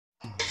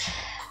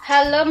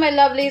Hello my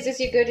lovelies,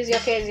 is you good, is you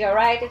okay, is you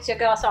alright? It's your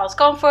girl Sal's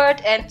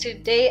Comfort, and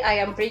today I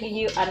am bringing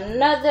you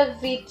another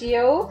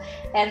video,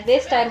 and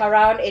this time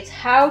around it's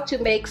how to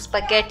make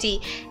spaghetti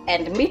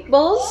and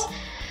meatballs.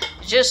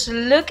 Just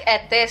look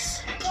at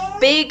this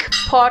big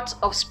pot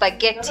of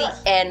spaghetti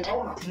and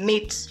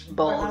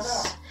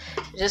meatballs.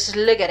 Just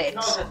look at it.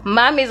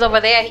 Mom is over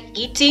there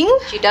eating.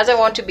 She doesn't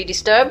want to be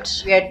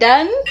disturbed. We are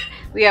done.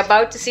 We are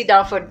about to sit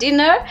down for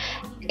dinner.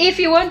 If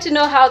you want to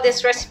know how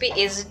this recipe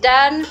is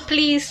done,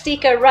 please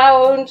stick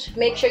around.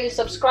 Make sure you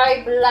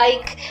subscribe,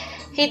 like,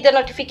 hit the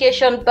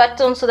notification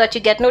button so that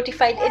you get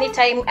notified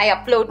anytime I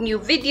upload new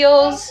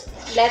videos.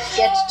 Let's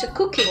get to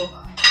cooking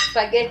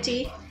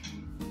spaghetti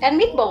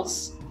and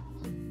meatballs.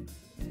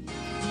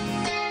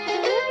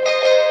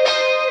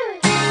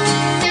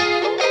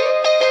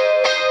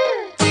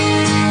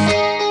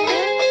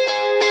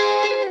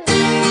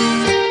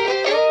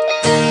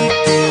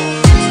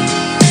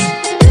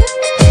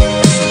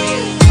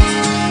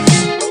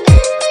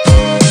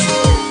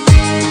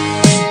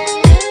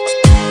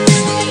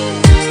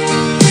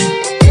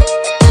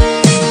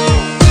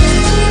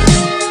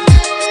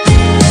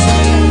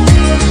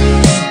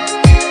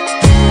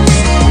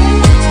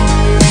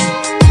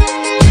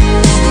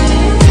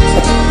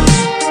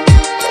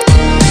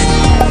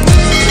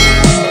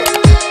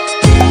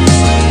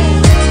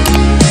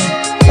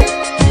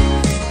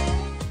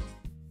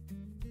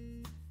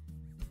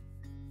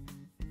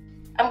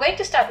 I'm going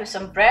to start with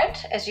some bread.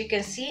 As you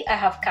can see, I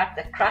have cut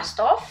the crust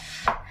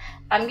off.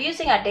 I'm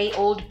using a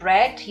day-old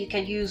bread. You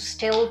can use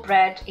stale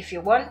bread if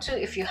you want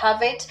to, if you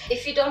have it.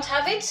 If you don't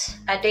have it,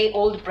 a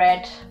day-old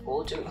bread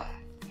will do.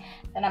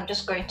 Then I'm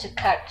just going to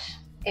cut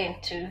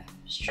into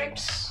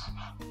strips.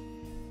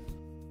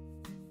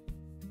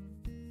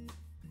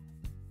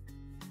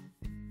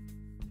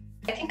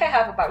 I think I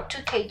have about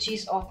 2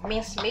 kgs of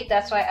minced meat.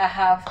 That's why I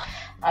have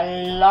a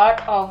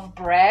lot of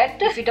bread.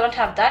 If you don't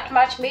have that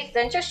much meat,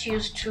 then just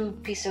use 2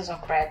 pieces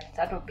of bread.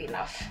 That would be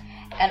enough.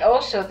 And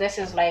also, this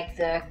is like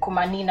the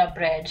kumanina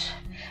bread.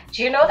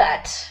 Do you know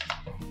that?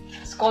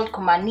 It's called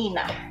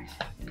kumanina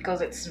because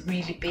it's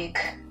really big.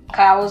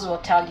 Cows will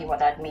tell you what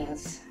that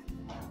means.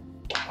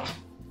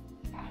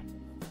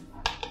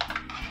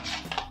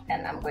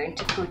 And I'm going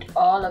to put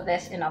all of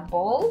this in a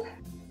bowl.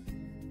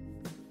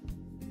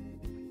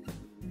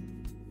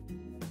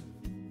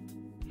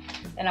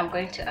 And I'm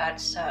going to add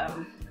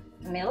some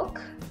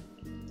milk.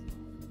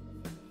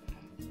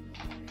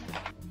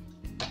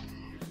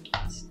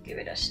 Let's give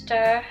it a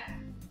stir.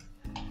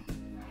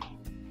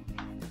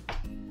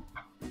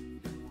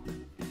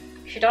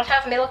 If you don't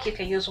have milk, you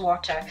can use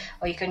water,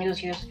 or you can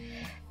use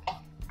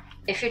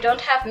if you don't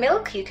have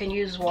milk, you can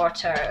use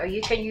water, or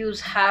you can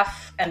use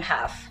half and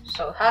half.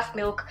 So half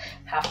milk,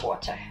 half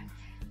water.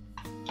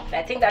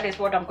 I think that is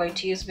what I'm going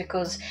to use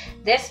because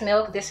this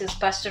milk, this is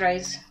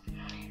pasteurized.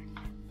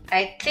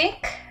 I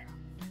think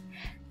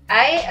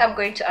I am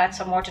going to add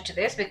some water to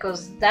this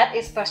because that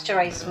is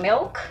pasteurized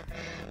milk,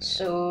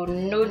 so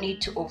no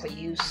need to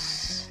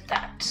overuse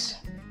that.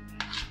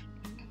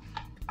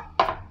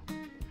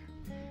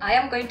 I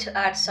am going to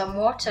add some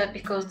water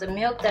because the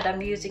milk that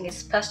I'm using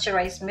is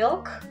pasteurized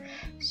milk,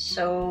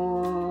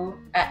 so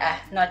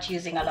not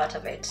using a lot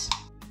of it.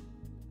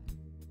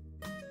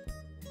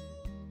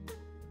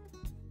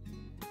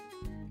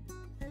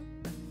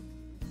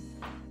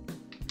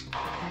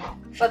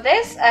 For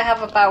this, I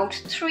have about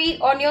 3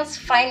 onions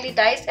finely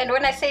diced, and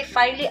when I say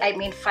finely, I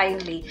mean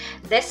finely.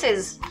 This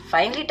is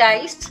finely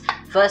diced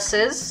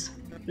versus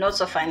not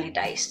so finely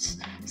diced.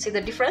 See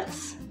the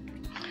difference?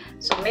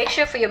 So make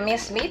sure for your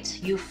minced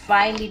meat, you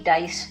finely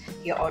dice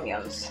your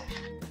onions.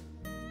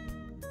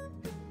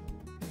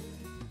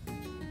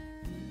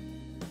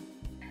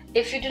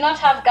 If you do not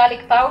have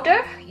garlic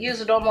powder,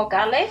 use normal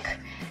garlic.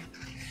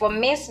 For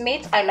minced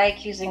meat, I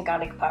like using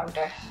garlic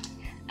powder.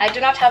 I do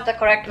not have the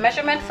correct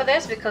measurement for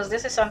this because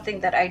this is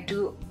something that I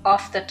do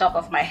off the top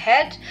of my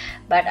head,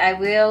 but I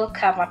will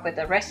come up with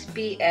a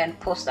recipe and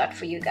post that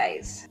for you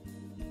guys.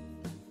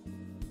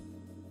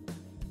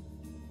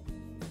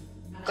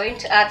 I'm going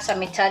to add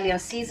some Italian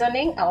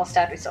seasoning. I will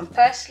start with some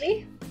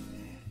parsley,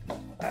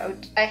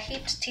 about a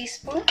heaped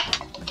teaspoon,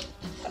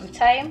 some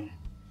thyme,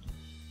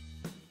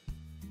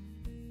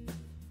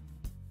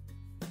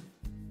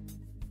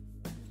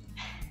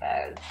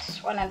 about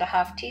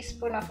 1.5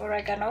 teaspoons of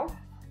oregano,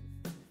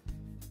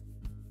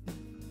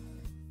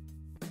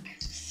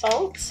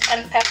 salt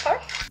and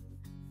pepper,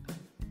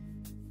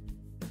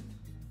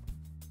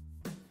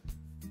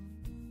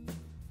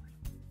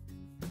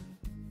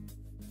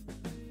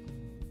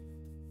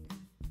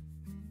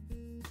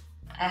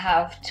 I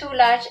have 2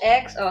 large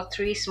eggs or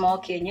 3 small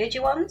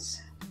kienyeji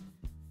ones,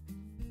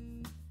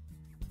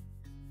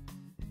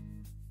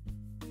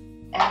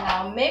 and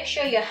now make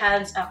sure your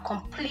hands are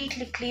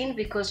completely clean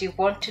because you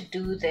want to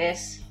do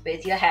this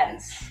with your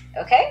hands,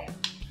 okay?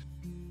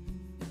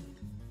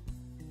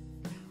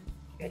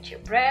 Get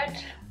your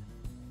bread.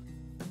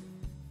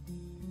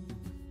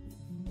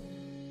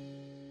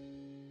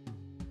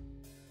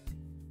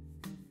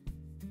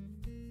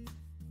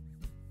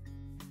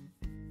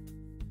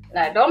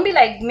 Now don't be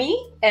like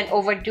me and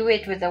overdo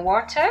it with the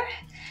water.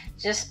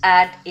 Just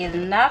add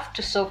enough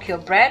to soak your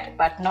bread,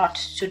 but not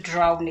to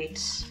drown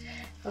it.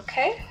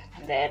 Okay,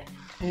 and then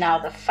now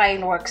the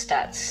fine work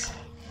starts.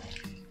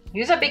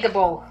 Use a bigger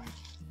bowl.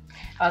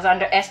 I was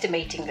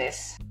underestimating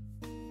this.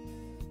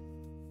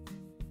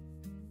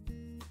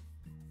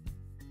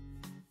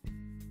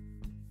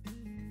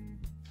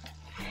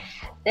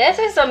 This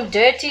is some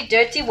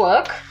dirty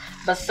work,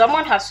 but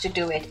someone has to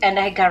do it, and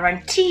I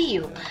guarantee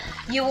you,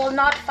 you will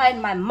not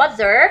find my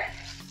mother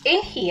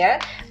in here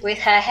with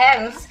her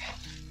hands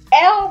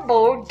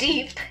elbow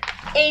deep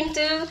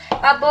into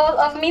a bowl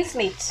of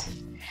mincemeat.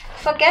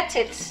 Forget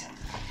it.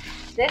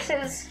 This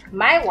is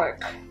my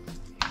work.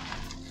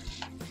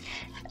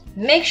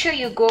 Make sure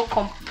you go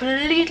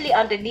completely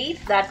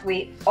underneath, that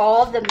way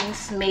all the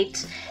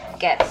mincemeat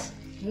gets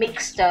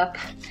mixed up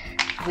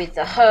with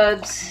the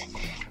herbs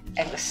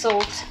and the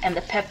salt and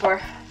the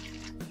pepper,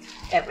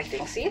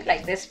 everything. See,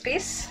 like this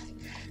piece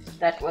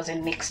that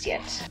wasn't mixed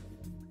yet.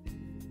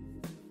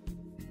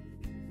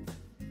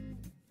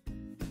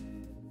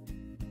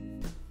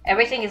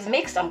 Everything is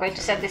mixed. I'm going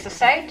to set this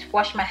aside,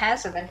 wash my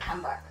hands, and then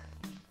come back.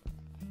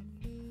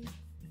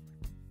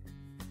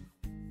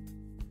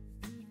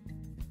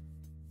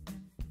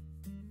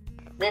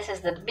 This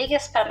is the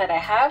biggest pan that I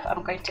have.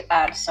 I'm going to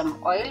add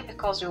some oil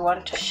because we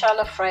want to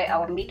shallow fry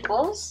our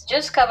meatballs.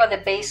 Just cover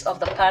the base of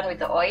the pan with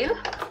the oil,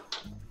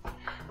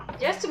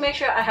 just to make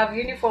sure I have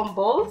uniform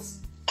balls.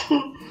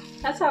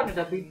 That sounded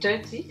a bit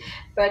dirty,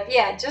 but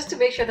yeah, just to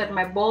make sure that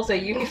my balls are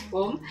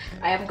uniform,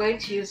 I am going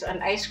to use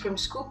an ice cream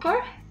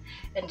scooper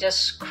and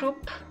just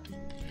scoop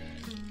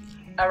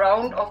a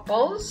round of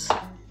balls,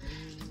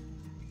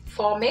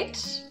 form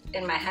it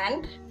in my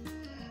hand,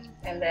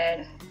 and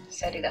then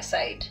set it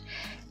aside.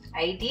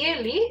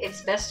 Ideally,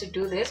 it's best to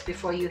do this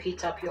before you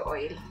heat up your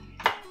oil.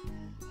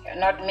 You're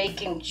not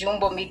making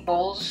jumbo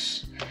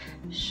meatballs,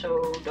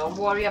 so don't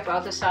worry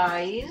about the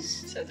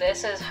size. So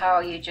this is how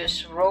you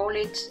just roll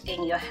it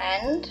in your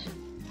hand,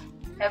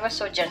 ever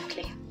so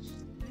gently.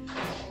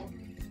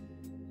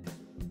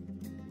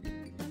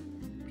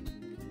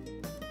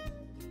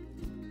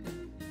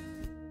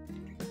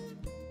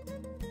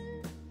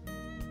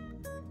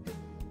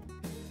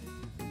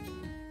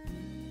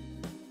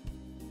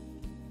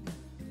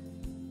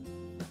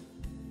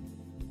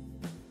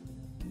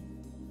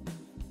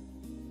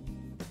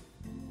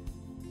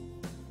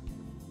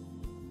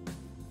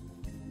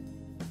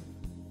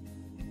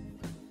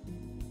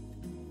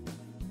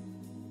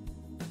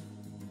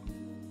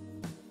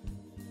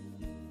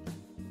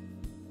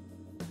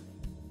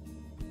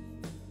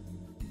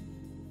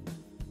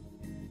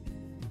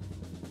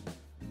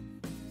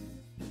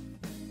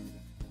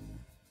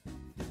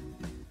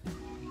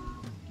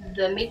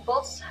 The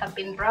meatballs have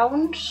been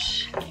browned,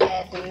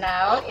 and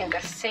now in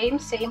the same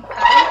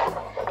pan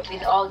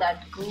with all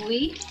that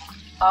gooey,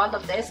 all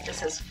of this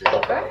is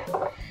flavor,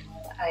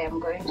 I am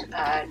going to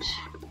add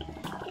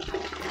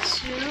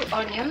 2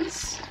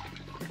 onions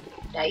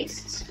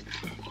diced,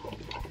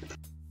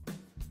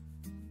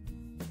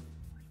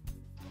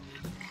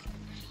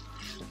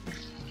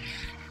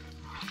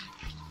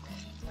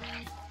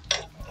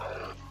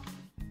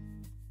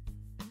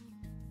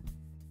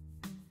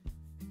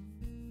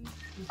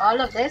 all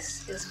of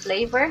this is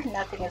flavor,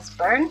 nothing is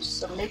burnt,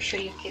 so make sure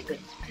you keep it.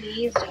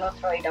 Please do not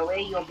throw it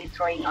away, you'll be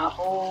throwing a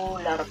whole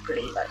lot of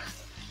flavor.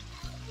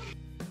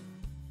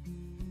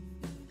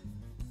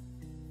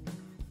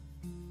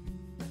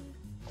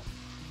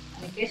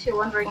 In case you're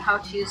wondering how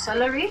to use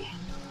celery,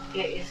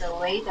 here is a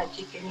way that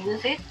you can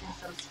use it in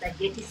some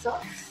spaghetti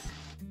sauce.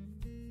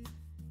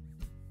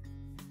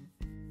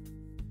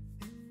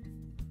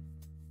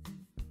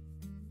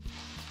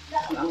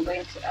 And I'm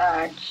going to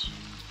add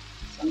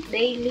some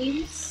bay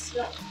leaves.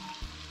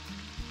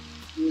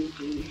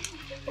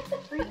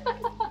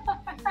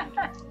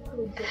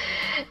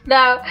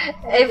 Now,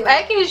 if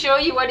I can show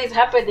you what is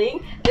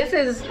happening, this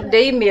is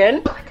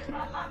Damien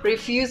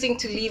refusing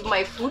to leave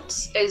my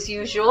foot as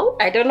usual.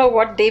 I don't know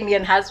what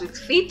Damien has with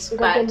feet,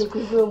 but it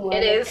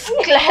is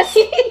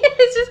classy.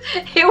 It's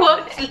just, he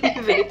won't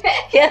leave it.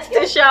 He has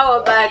to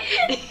shower back.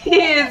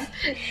 He is...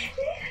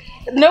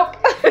 Nope.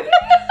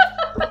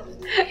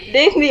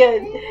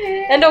 Damien.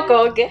 And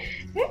okay.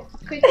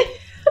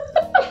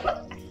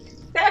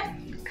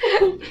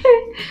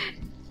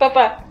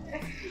 Papa.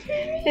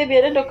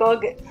 Damien and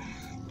okay.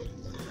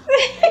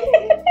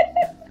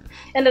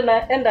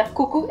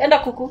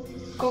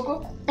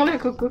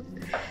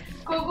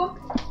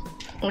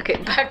 Okay,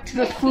 back to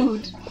the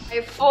food.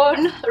 My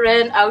phone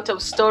ran out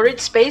of storage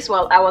space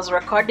while I was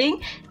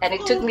recording, and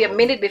it took me a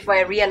minute before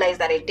I realized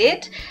that it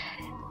did.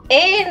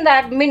 In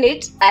that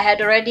minute, I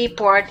had already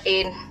poured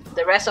in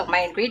the rest of my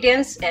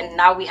ingredients, and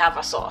now we have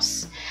a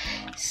sauce.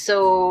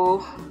 So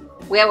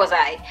where was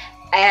I?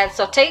 I had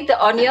sauteed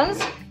the onions,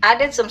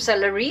 added some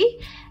celery,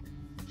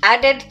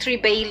 added 3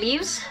 bay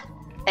leaves,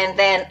 and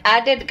then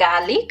added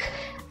garlic.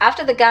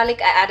 After the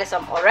garlic, I added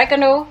some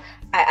oregano,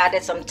 I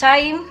added some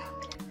thyme,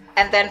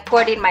 and then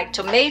poured in my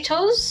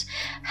tomatoes.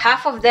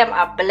 Half of them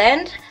are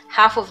blend,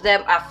 half of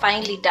them are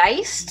finely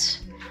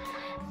diced.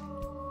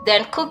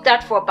 Then cook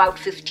that for about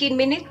 15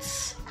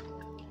 minutes.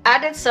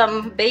 Added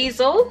some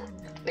basil,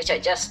 which I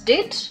just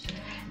did.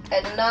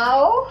 And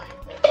now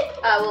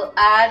I will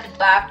add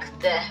back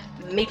the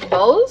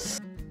meatballs.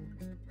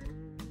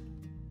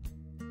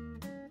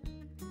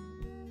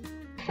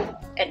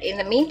 And in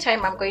the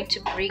meantime, I'm going to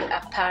bring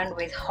a pan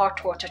with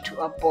hot water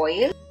to a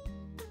boil.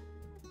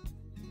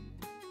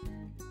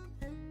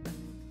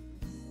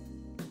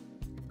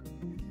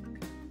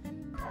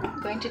 I'm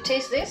going to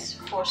taste this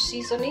for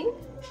seasoning.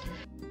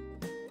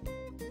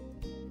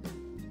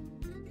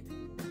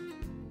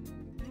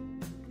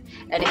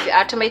 And if you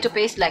add tomato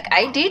paste like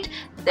I did,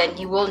 then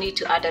you will need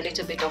to add a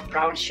little bit of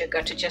brown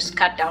sugar to just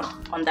cut down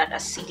on that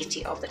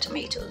acidity of the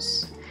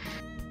tomatoes.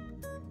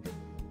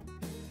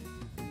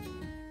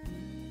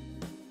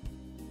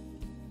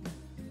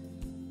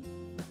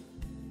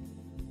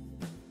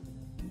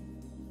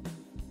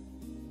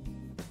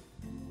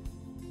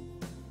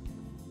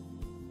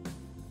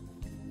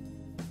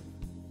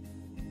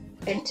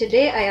 And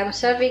today I am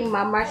serving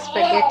Mama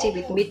spaghetti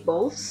with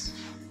meatballs.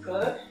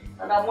 Good.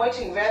 And I'm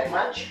waiting very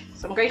much.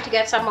 So I'm going to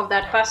get some of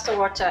that pasta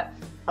water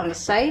on the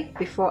side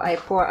before I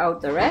pour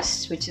out the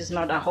rest, which is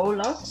not a whole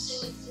lot.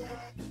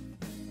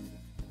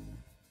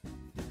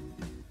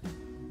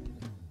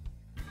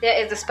 There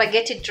is the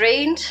spaghetti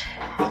drained.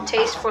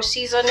 Taste for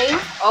seasoning.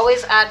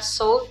 Always add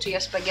salt to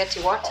your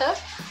spaghetti water.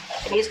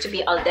 It needs to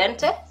be al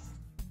dente.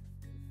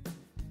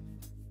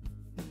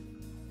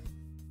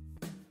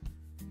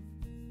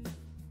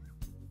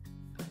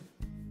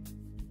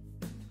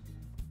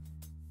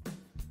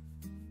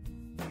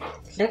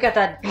 Look at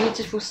that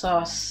beautiful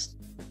sauce.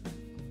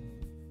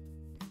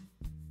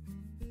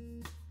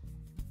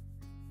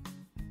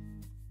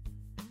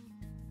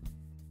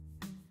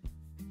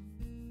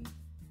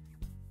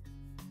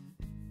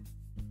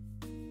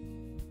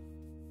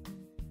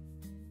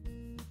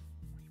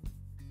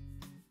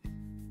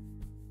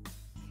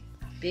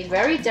 Be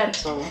very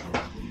gentle.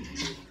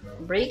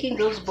 Breaking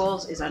those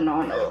balls is a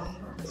no-no.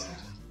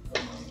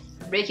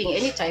 Breaking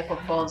any type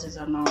of balls is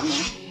a no-no.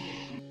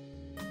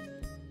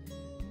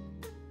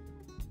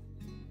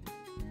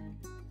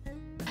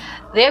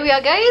 There we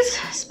are, guys,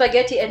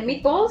 spaghetti and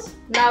meatballs.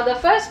 Now the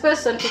first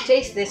person to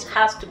taste this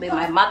has to be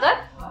my mother.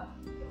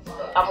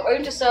 I'm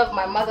going to serve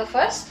my mother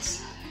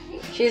first.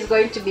 She's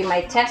going to be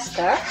my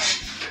tester.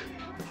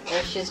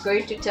 She's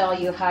going to tell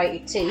you how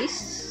it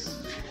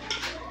tastes,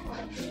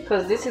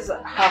 because this is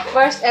her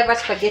first ever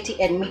spaghetti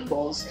and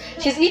meatballs.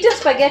 She's eaten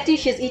spaghetti,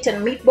 she's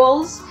eaten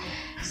meatballs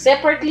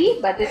separately,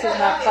 but this is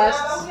her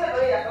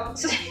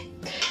first.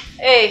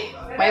 Hey,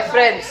 my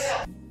friends.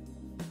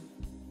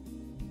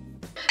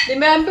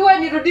 Nimeambiwa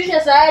nirudishe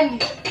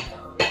sahani.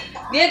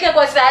 Niweke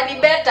kwa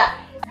sahani beta.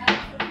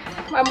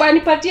 Mama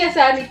nipatie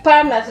sahani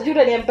pana, sijui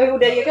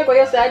utaniambia niweke kwa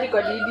hiyo sahani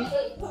kwa nini.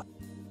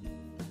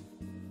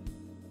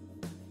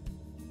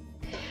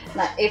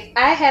 Now if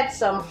I had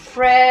some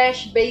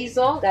fresh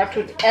basil, that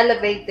would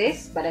elevate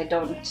this, but I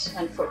don't,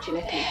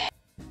 unfortunately.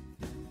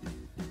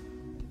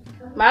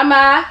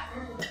 Mama.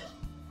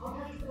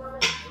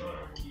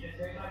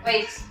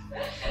 Wait.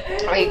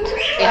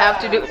 You have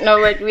to do, no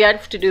wait, we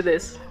have to do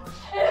this.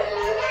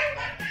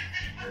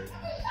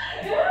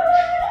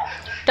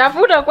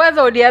 Tafuta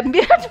kwanza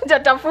uniambie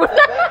tutatafuna.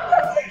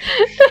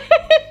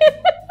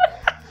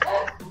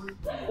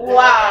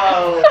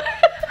 Wow.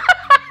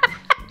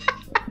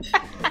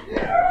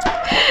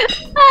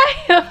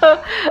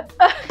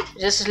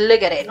 Just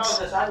look at it.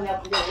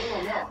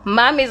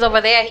 Mom is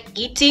over there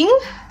eating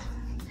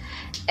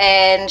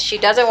and she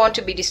doesn't want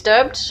to be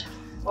disturbed.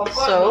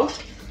 So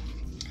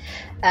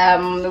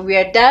we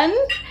are done.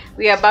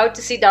 We are about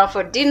to sit down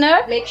for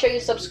dinner. Make sure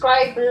you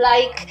subscribe,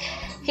 like,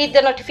 hit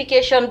the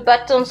notification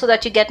button so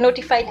that you get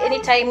notified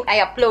anytime I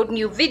upload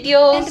new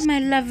videos. And my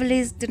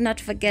lovelies, do not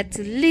forget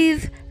to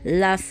live,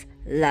 laugh,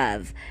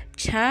 love.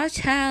 Ciao,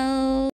 ciao.